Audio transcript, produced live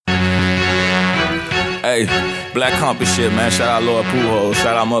Hey, Black Compass shit, man. Shout out Lord Pujols.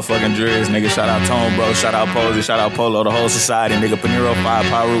 Shout out motherfucking Driz, nigga. Shout out Tone, bro. Shout out Posey. Shout out Polo, the whole society, nigga. Panero 5,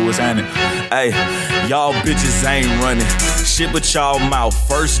 Pyru was handing. Hey, y'all bitches ain't running shit but y'all mouth.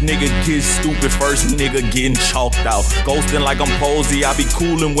 First nigga get stupid, first nigga getting chalked out. Ghosting like I'm Posey, I be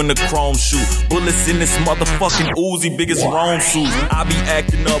coolin' when the chrome shoot. Bullets in this motherfucking Uzi, biggest Rome suit. I be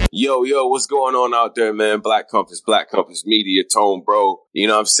acting up. Yo, what's going on out there, man? Black Compass Media, Tone, bro. You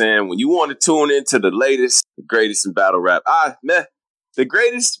know what I'm saying? When you want to tune into the latest, the greatest in battle rap, the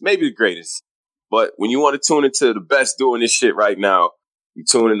greatest, maybe the greatest. But when you want to tune into the best doing this shit right now, you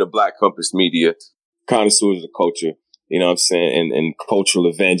tune into Black Compass Media, connoisseurs of the culture. You know what I'm saying? And cultural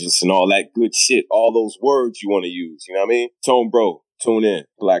evangelists and all that good shit. All those words you want to use. You know what I mean? Tone, bro, tune in.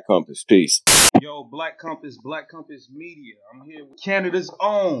 Black Compass. Peace. Yo, Black Compass Media. I'm here with Canada's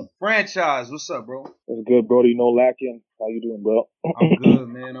own franchise. What's up, bro? What's good, Brody? No lacking. How you doing, bro? I'm good,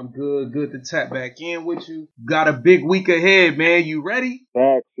 man. I'm good. Good to tap back in with you. Got a big week ahead, man. You ready?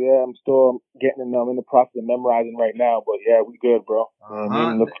 Facts, yeah. I'm still getting I'm in the process of memorizing right now, but yeah, we good, bro.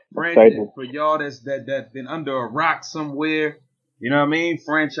 For y'all that's been under a rock somewhere, you know what I mean?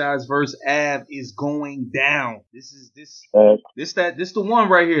 Franchise versus Av is going down. This the one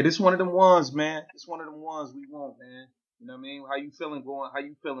right here. This one of them ones, man. This one of them ones we want, man. You know what I mean? How you feeling How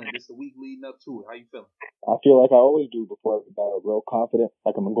you feeling? This the week leading up to it. How you feeling? I feel like I always do before the battle, bro. Confident,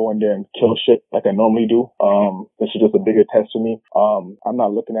 like I'm gonna go in there and kill shit like I normally do. This is just a bigger test for me. I'm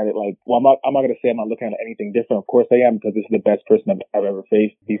not looking at it like, well, I'm not gonna say I'm not looking at anything different. Of course I am, because this is the best person I've ever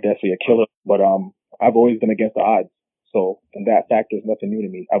faced. He's definitely a killer. But I've always been against the odds. So, and that factor is nothing new to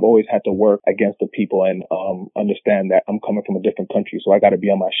me. I've always had to work against the people and understand that I'm coming from a different country, so I got to be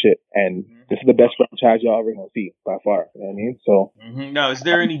on my shit. And this is the best franchise y'all ever gonna see by far. You know what I mean? So, Now, is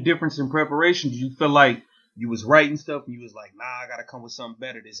there any difference in preparation? Do you feel like you was writing stuff and you was like, nah, I gotta come with something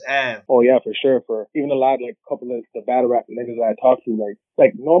better? This Av. Oh yeah, for sure. For even a lot, like a couple of the battle rap niggas that I talk to,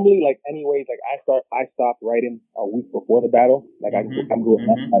 like normally, like anyways, like I stop writing a week before the battle. Like I'm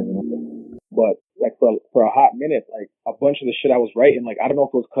doing but like for a hot minute, like a bunch of the shit I was writing, like I don't know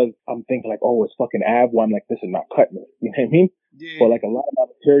if it was because I'm thinking like, oh, it's fucking Av, where I'm like, this is not cutting it. You know what I mean? Yeah. But like a lot of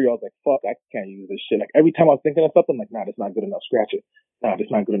my material, I was like, fuck, I can't use this shit. Like every time I was thinking of something, like, nah, that's not good enough, scratch it. Nah, that's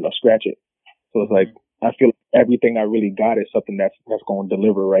not good enough, scratch it. So it's like, I feel like everything I really got is something that's going to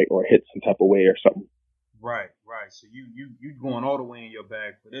deliver right or hit some type of way or something. Right. So you going all the way in your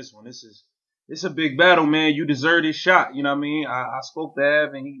bag for this one. It's a big battle, man. You deserve this shot. You know what I mean? I spoke to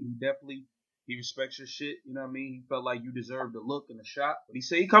Av and he definitely, he respects your shit. You know what I mean? He felt like you deserved the look and the shot. But he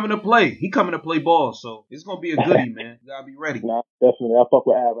said he coming to play. He coming to play ball. So it's going to be a goodie, man. You got to be ready. Nah, definitely. I fuck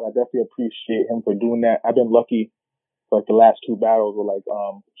with Av and I definitely appreciate him for doing that. I've been lucky. Like the last two battles were like,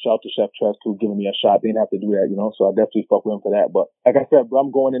 shout out to Chef Trust who giving me a shot. They didn't have to do that, you know? So I definitely fuck with him for that. But like I said, bro,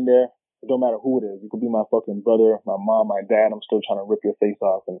 I'm going in there. It don't matter who it is. You could be my fucking brother, my mom, my dad. I'm still trying to rip your face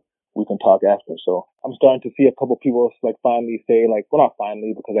off and we can talk after. So I'm starting to see a couple people like finally say like, well, not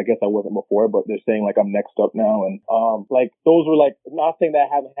finally, because I guess I wasn't before, but they're saying like I'm next up now. And like those were like, not saying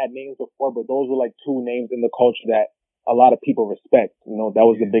that I haven't had names before, but those were like two names in the culture that a lot of people respect. You know, that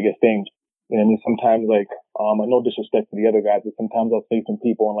was the biggest thing. You know what I mean? Sometimes like, no disrespect to the other guys, but sometimes I'll say some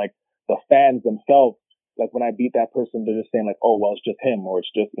people and like the fans themselves, like when I beat that person, they're just saying like, oh, well, it's just him, or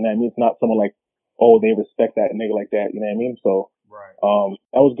it's just, you know what I mean? It's not someone like, oh, they respect that nigga like that. You know what I mean? So, right.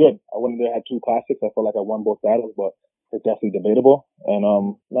 That was good. I went in there, had two classics. I felt like I won both battles, but it's definitely debatable. And,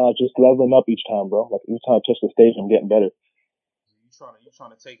 just leveling up each time, bro. Like each time I touch the stage, I'm getting better. You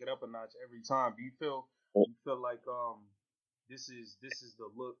trying to take it up a notch every time. Do you feel like, this is the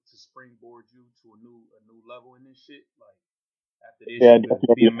look to springboard you to a new level in this shit? Like after this, you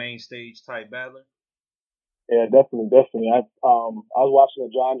could be a main stage type battler. Yeah, definitely. I was watching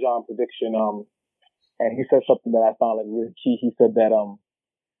a John prediction, and he said something that I found like really key. He said that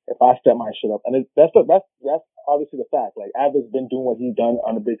if I step my shit up, and that's obviously the fact. Like Av has been doing what he's done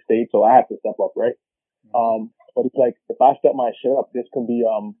on the big stage, so I have to step up, right? But it's like if I step my shit up, this can be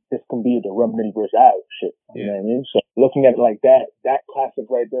the Rum Nitty versus Av shit. You know what I mean? So looking at it like that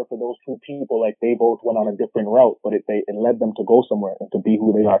classic right there for those two people, like they both went on a different route, but it led them to go somewhere and to be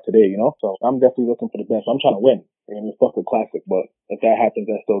who they are today, you know? So I'm definitely looking for the best. I'm trying to win. I mean, fuck the classic, but if that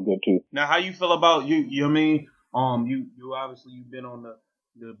happens, that's still good too. Now, how you feel about you know what I mean? You obviously you've been on the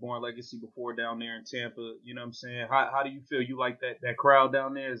Born Legacy before down there in Tampa. You know what I'm saying? How do you feel? You like that crowd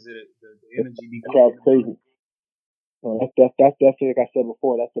down there? Is it the energy? The crowd's crazy. No, that's definitely, like I said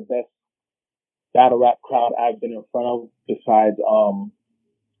before, that's the best battle rap crowd I've been in front of besides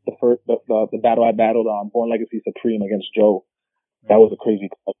the battle I battled on Born Legacy Supreme against Joe. That was a crazy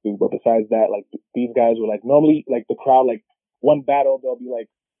crowd too. But besides that, like these guys were like normally like the crowd, like one battle they'll be like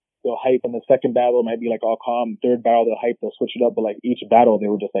they'll hype, and the second battle might be like all calm. Third battle they'll hype, they'll switch it up. But like each battle, they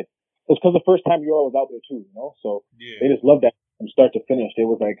were just like, it's because the first time Euro was out there too, you know. So they just loved that from start to finish. They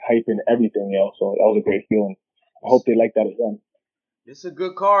was like hyping everything, So that was a great feeling. I hope they like that again. It's a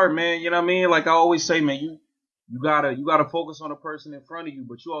good card, man. You know what I mean? Like I always say, man, you gotta focus on the person in front of you,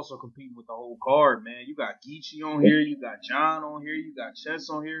 but you also competing with the whole card, man. You got Geechee on here, you got John on here, you got Chess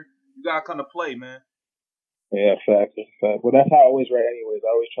on here. You gotta come to play, man. Yeah, fact. Well, that's how I always write anyways.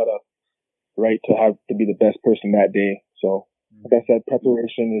 I always try to write to be the best person that day. So, like I said,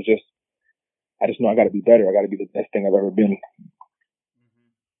 preparation is just, I just know I got to be better. I got to be the best thing I've ever been.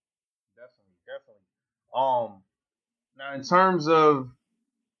 Definitely. Now in terms of,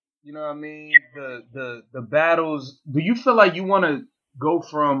 you know what I mean, the battles, do you feel like you want to go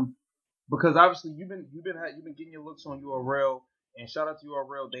from, because obviously you've been getting your looks on URL, and shout out to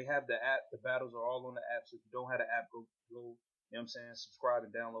URL, they have the app, the battles are all on the app, so if you don't have the app, go, you know what I'm saying, subscribe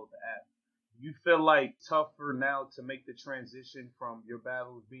and download the app. Do you feel like tougher now to make the transition from your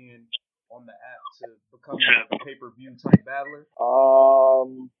battles being on the app to becoming like a pay-per-view type battler?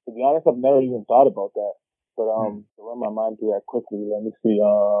 To be honest, I've never even thought about that. But to run my mind through that quickly, let me see.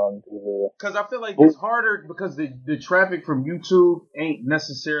 Because I feel like it's harder because the traffic from YouTube ain't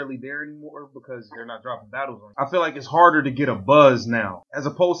necessarily there anymore because they're not dropping battles on. I feel like it's harder to get a buzz now as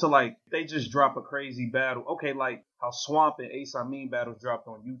opposed to like they just drop a crazy battle. Okay, like how Swamp and Ace Amin battles dropped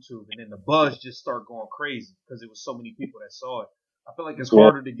on YouTube, and then the buzz just start going crazy because it was so many people that saw it. I feel like it's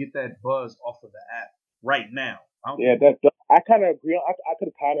harder to get that buzz off of the app right now. I kind of agree. I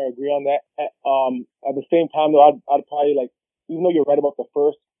could kind of agree on that. At the same time, though, I'd probably like, even though you're right about the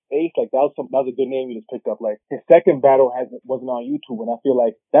first Ace, like that was a good name you just picked up. Like his second battle wasn't on YouTube, and I feel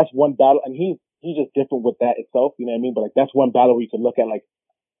like that's one battle, and he's just different with that itself. You know what I mean? But like that's one battle where you could look at like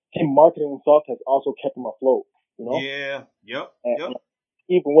him marketing himself has also kept him afloat. You know? Yeah. Yep.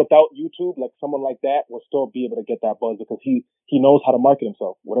 Even without YouTube, like someone like that will still be able to get that buzz because he knows how to market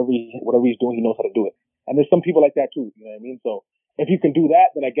himself. Whatever he's doing, he knows how to do it. And there's some people like that too, you know what I mean? So if you can do that,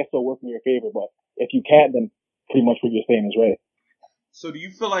 then I guess it'll work in your favor. But if you can't, then pretty much what you're saying is right. So do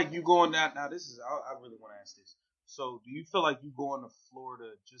you feel like you going down? Now this is, I really want to ask this. So do you feel like you going to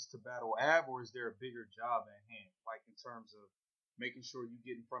Florida just to battle Ab, or is there a bigger job at hand? Like in terms of making sure you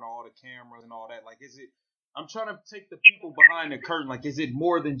get in front of all the cameras and all that? Like is it, I'm trying to take the people behind the curtain. Like is it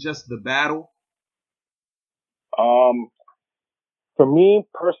more than just the battle? For me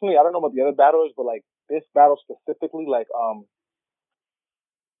personally, I don't know about the other battlers, but like this battle specifically, like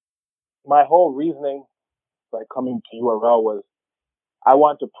my whole reasoning, like coming to URL was I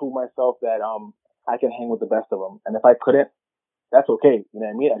want to prove myself that I can hang with the best of them, and if I couldn't, that's okay. You know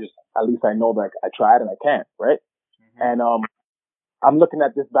what I mean? At least I know that I tried and I can, right? And I'm looking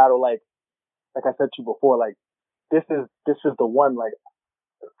at this battle like I said to you before, like this is the one. Like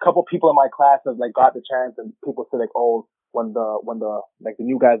a couple people in my class have like got the chance, and people say like, oh, when the like the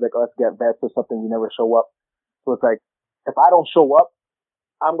new guys like us get vets or something, you never show up. So it's like if I don't show up,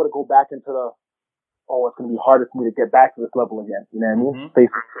 I'm gonna go back into the it's gonna be harder for me to get back to this level again. You know what I mean?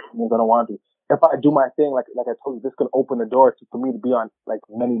 Basically, I'm gonna want to. If I do my thing, like I told you, this can open the door for me to be on like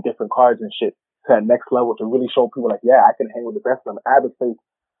many different cards and shit to that next level to really show people like, yeah, I can hang with the best of them. Ab has faced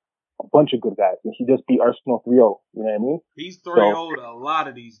a bunch of good guys, and he just beat Arsenal 3-0. You know what I mean? He's 3-0'd a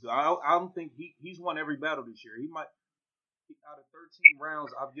lot of these. I don't think he's won every battle this year. He might. Out of 13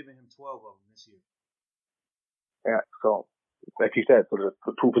 rounds, I've given him 12 of them this year. Yeah, so like you said, so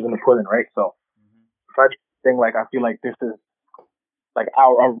the proof is in the pudding, right? So if I think like I feel like this is like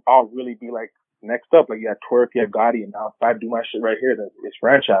I'll really be like next up. Like you had Twerk, you had Gotti, and now if I do my shit right here, then it's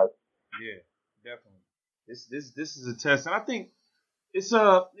franchise. Yeah, definitely. This is a test, and I think it's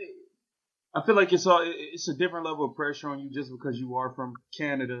I feel like it's a different level of pressure on you just because you are from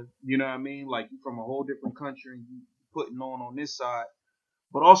Canada. You know what I mean? Like you're from a whole different country and you putting on this side.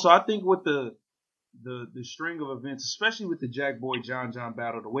 But also I think with the string of events, especially with the Jack Boy John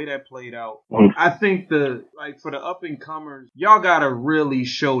battle, the way that played out, I think for the up and comers, y'all gotta really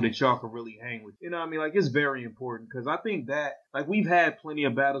show that y'all can really hang with. You know what I mean? Like it's very important because I think that like we've had plenty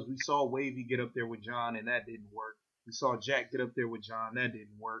of battles. We saw Wavy get up there with John and that didn't work. We saw Jack get up there with John, that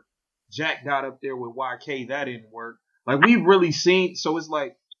didn't work. Jack got up there with YK, that didn't work. Like we've really seen, so it's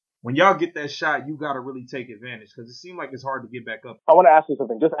like when y'all get that shot, you got to really take advantage because it seemed like it's hard to get back up. I want to ask you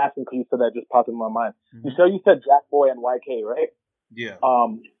something. Just asking because you said that just popped in my mind. You said Jack Boy and YK, right? Yeah.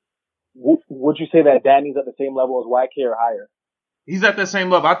 Would you say that Danny's at the same level as YK or higher? He's at the same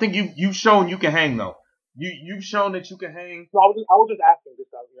level. I think you've shown you can hang though. You've shown that you can hang. No, I was just asking. You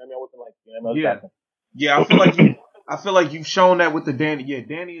know what I mean? I wasn't like, you know what I mean? I was asking. Yeah, I feel like you've shown that with the Danny. Yeah,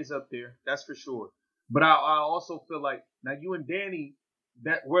 Danny is up there. That's for sure. But I also feel like now you and Danny,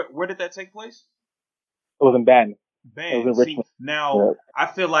 where did that take place? It was in Bann. It was in Richmond. Now I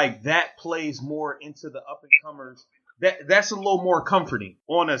feel like that plays more into the up and comers. That's a little more comforting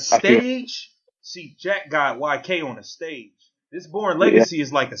on a stage. See, Jack got YK on a stage. This Born Legacy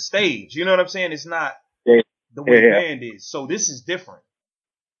is like a stage. You know what I'm saying? It's not the way Band is. So this is different.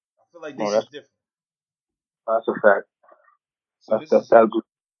 I feel like this is different. That's a fact. So that's good.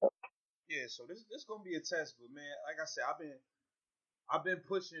 Yeah, so this gonna be a test, but man, like I said, I've been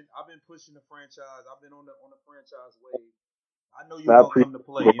pushing the franchise. I've been on the franchise wave. I know you're gonna come to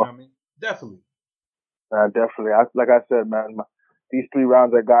play. You know what I mean? Definitely. Definitely. Like I said, man, these 3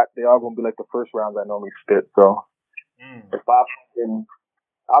 rounds I got, they all gonna be like the first rounds I normally spit. So if I'll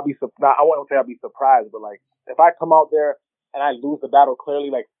be I won't say I'll be surprised, but like if I come out there and I lose the battle clearly,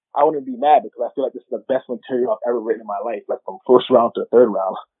 like I wouldn't be mad because I feel like this is the best material I've ever written in my life, like from first round to third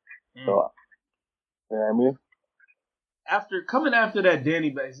round. So, you know what I mean? After that Danny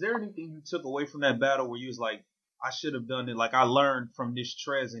battle, is there anything you took away from that battle where you was like, I should have done it, like I learned from this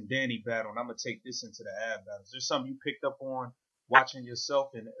Trez and Danny battle and I'm going to take this into the Av battle? Is there something you picked up on watching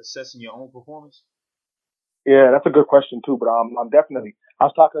yourself and assessing your own performance? Yeah, that's a good question too, but I'm definitely, I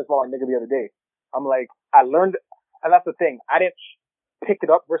was talking to my nigga the other day. I'm like, I learned, and that's the thing, I didn't pick it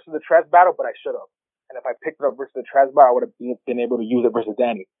up versus the Trez battle, but I should have. And if I picked it up versus the Trez battle, I would have been able to use it versus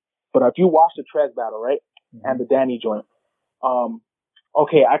Danny. But if you watch the Trez battle, right, and the Danny joint,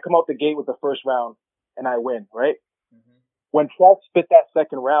 okay, I come out the gate with the first round and I win, right? When Trez spit that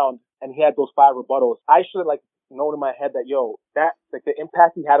second round and he had those 5 rebuttals, I should have like known in my head that that like the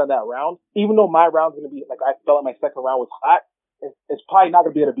impact he had on that round, even though my round's gonna be like I felt like my second round was hot, it's probably not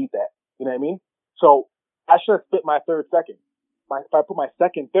gonna be able to beat that. You know what I mean? So I should have spit my third second. If I put my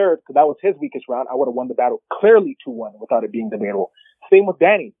second third, because that was his weakest round, I would have won the battle clearly 2-1 without it being debatable. Same with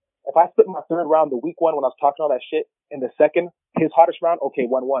Danny. If I split my third round the weak one when I was talking all that shit in the second, his hottest round, okay,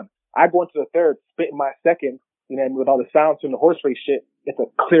 1-1. I go into the third, spitting my second, you know what I mean, with all the sounds and the horse race shit, it's a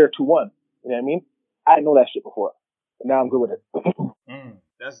clear 2-1. You know what I mean? I didn't know that shit before. But now I'm good with it.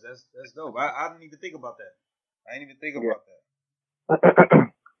 That's dope. I didn't even think about that.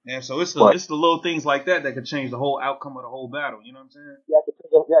 That. Yeah, so it's the little things like that could change the whole outcome of the whole battle. You know what I'm saying? Yeah,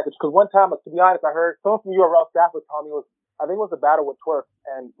 because one time, to be honest, I heard someone from URL staff was telling me I think it was a battle with Twerk,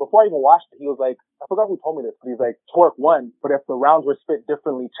 and before I even watched it, he was like, I forgot who told me this, but he's like, Twerk won, but if the rounds were spit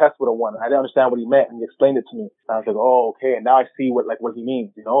differently, Chess would have won. And I didn't understand what he meant, and he explained it to me. And I was like, oh, okay, and now I see what he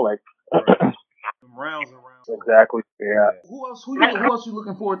means, you know, like. Rounds and rounds. Exactly, yeah. Who else you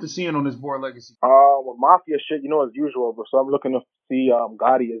looking forward to seeing on this Born Legacy? With Mafia shit, you know, as usual, but so I'm looking to see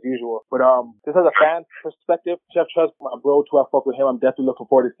Gotti as usual. But just as a fan perspective, Chef Chess, my bro too, I fuck with him. I'm definitely looking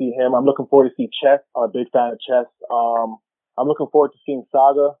forward to see him. I'm looking forward to see Chess. I'm a big fan of Chess. I'm looking forward to seeing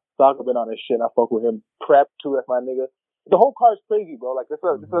Saga. Saga been on this shit and I fuck with him. Prep too, that's my nigga. The whole card's crazy, bro. Like this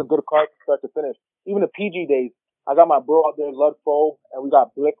is a good card from start to finish. Even the PG days, I got my bro out there, Ludfo, and we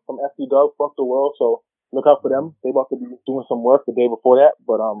got Blick from FD Dub, Fuck the World, so look out for them. They about to be doing some work the day before that.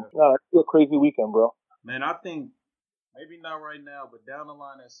 But it's a crazy weekend, bro. Man, I think maybe not right now, but down the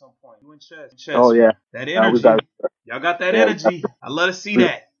line at some point. You and Chess. Oh yeah. That energy. Y'all got that energy. I love to see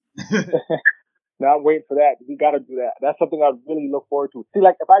that. Now I'm waiting for that. We gotta do that. That's something I really look forward to. See,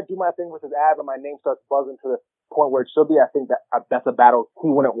 like, if I do my thing with his Av and my name starts buzzing to the point where it should be, I think that's a battle he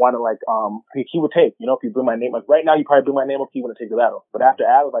wouldn't want to, like, he would take, you know, if you bring my name up. Right now, you probably bring my name up, he wouldn't take the battle. But after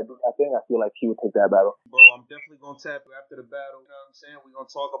Av, if I do that thing, I feel like he would take that battle. Bro, I'm definitely gonna tap you after the battle. You know what I'm saying? We're gonna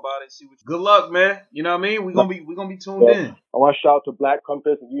talk about it, see what good luck, man. You know what I mean? We're gonna be tuned in. I want to shout out to Black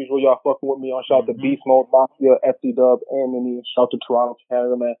Compass. As usual, y'all fucking with me. I want to shout out to Beast Mode, Mafia, FD Dub, and Mini. Shout out to Toronto,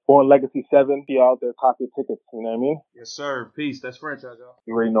 Canada, man. Born Legacy 7. See y'all out there, copy tickets. You know what I mean? Yes, sir. Peace. That's franchise, y'all.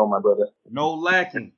 You already know, my brother. No lacking.